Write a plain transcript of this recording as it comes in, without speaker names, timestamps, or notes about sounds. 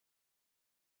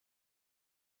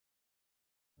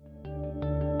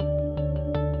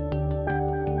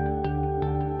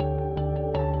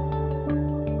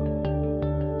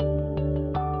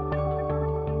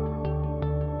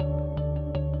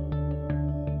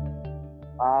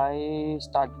I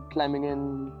started climbing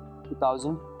in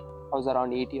 2000. I was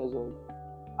around 8 years old,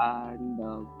 and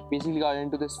basically got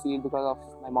into this field because of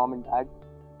my mom and dad.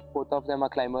 Both of them are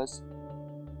climbers.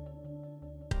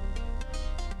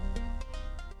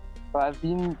 So I've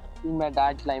been seeing my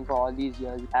dad climb for all these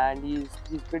years, and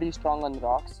he's pretty strong on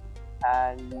rocks.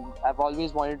 And I've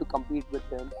always wanted to compete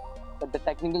with him, but the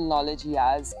technical knowledge he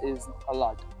has is a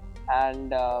lot,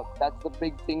 and that's the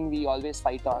big thing we always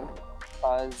fight on.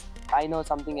 Because I know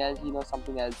something else, he knows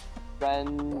something else.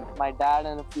 When my dad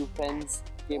and a few friends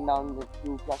came down to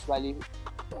Tuhin Valley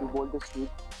to bolt this route,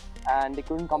 and they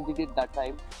couldn't complete it that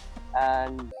time,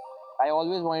 and I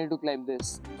always wanted to climb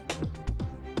this.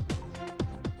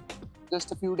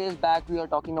 Just a few days back, we were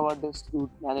talking about this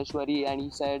route, Maneshwari, and he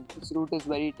said this route is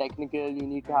very technical. You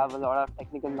need to have a lot of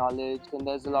technical knowledge, and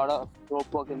there's a lot of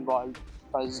rope work involved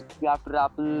because you have to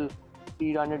rappel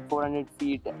 300, 400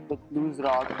 feet with loose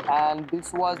rock. And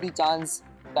this was the chance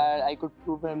that I could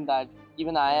prove him that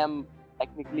even I am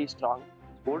technically strong.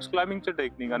 Sports क्लाइम्बिंगचं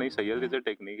technique आणि सह्याद्रीचं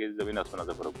technique हे जमीन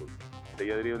आसमानाचा फरक होतो.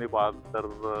 सह्याद्रीमध्ये पाहत तर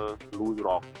loose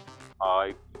rock हा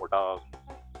एक मोठा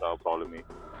problem आहे.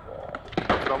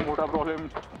 दुसरा मोठा प्रॉब्लेम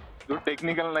जो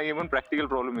टेक्निकल नाही आहे पण प्रॅक्टिकल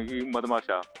प्रॉब्लेम आहे की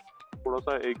मधमाशा.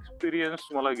 थोडासा एक्सपिरियन्स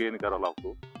मला गेन करावा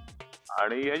लागतो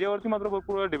आणि याच्यावरती मात्र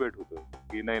भरपूर डिबेट होतं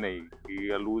की नाही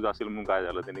की लूज असेल म्हणून काय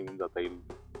झालं ते निघून जाता येईल.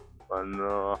 पण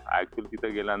ऍक्च्युअली तिथे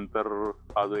गेल्यानंतर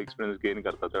हा जो एक्सपिरियन्स गेन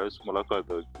करतात त्यावेळेस मला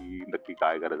कळतं की नक्की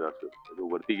काय करायचं असतं.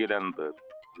 वरती गेल्यानंतर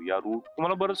या रूट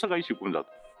तुम्हाला बरंचसं काही शिकून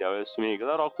जातं. त्यावेळेस तुम्ही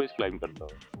एकदा रॉक फेस क्लाइंब करता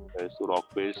त्यावेळेस तो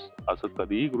रॉक फेस असं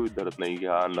कधीही गृहीत धरत नाही की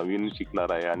हा नवीन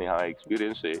शिकणार आहे आणि हा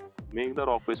एक्सपिरियन्स आहे. मी एकदा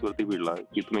रॉक फेस वरती भिडला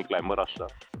की तुम्ही क्लाइंबर असता.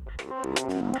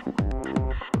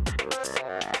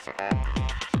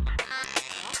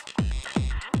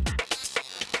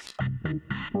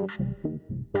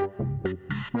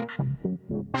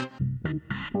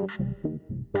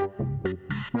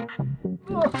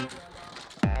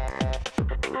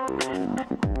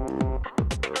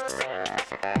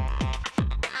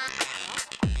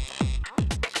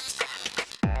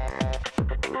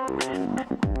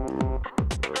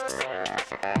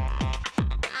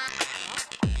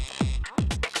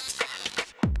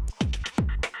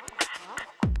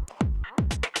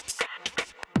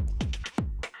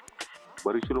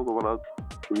 बरेचसे लोक मला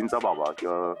तुहींचा बाबा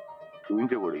किंवा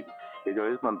तुहींचे वडील हे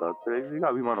ज्यावेळेस म्हणतात त्यावेळेस एक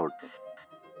अभिमान वाटतो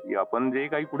की आपण जे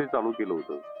काही पुढे चालू केलं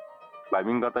होतं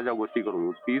क्लाइम्बिंग करता ज्या गोष्टी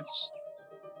करू तीच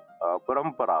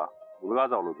परंपरा मुलगा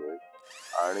चालवतोय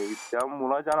आणि त्या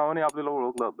मुलाच्या नावाने आपल्याला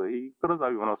ओळखलं जातं. ही खरंच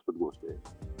अभिमानास्पद गोष्ट आहे.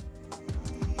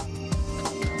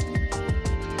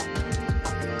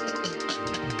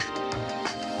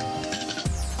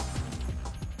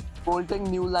 Bolting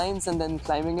new lines and then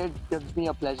climbing it gives me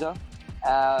a pleasure.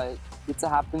 It's a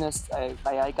happiness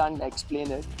I can't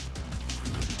explain it.